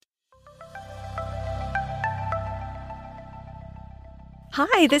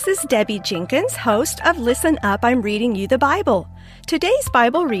Hi, this is Debbie Jenkins, host of Listen Up, I'm Reading You the Bible. Today's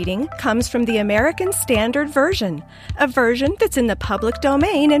Bible reading comes from the American Standard Version, a version that's in the public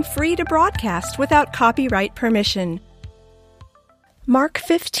domain and free to broadcast without copyright permission. Mark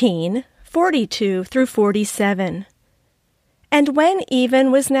 15, 42 through 47. And when even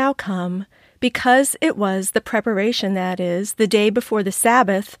was now come, because it was the preparation, that is, the day before the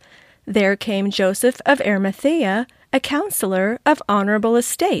Sabbath, there came Joseph of Arimathea, a counselor of honorable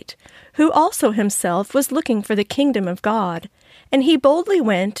estate, who also himself was looking for the kingdom of God. And he boldly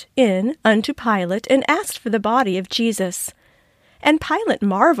went in unto Pilate, and asked for the body of Jesus. And Pilate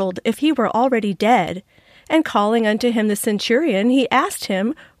marveled if he were already dead. And calling unto him the centurion, he asked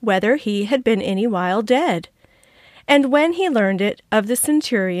him whether he had been any while dead. And when he learned it of the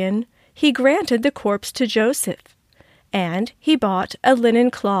centurion, he granted the corpse to Joseph. And he bought a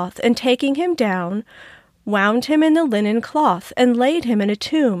linen cloth, and taking him down, wound him in the linen cloth, and laid him in a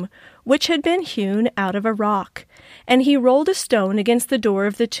tomb, which had been hewn out of a rock. And he rolled a stone against the door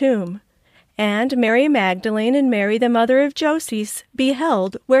of the tomb. And Mary Magdalene and Mary the mother of Joses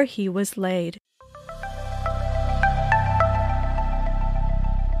beheld where he was laid.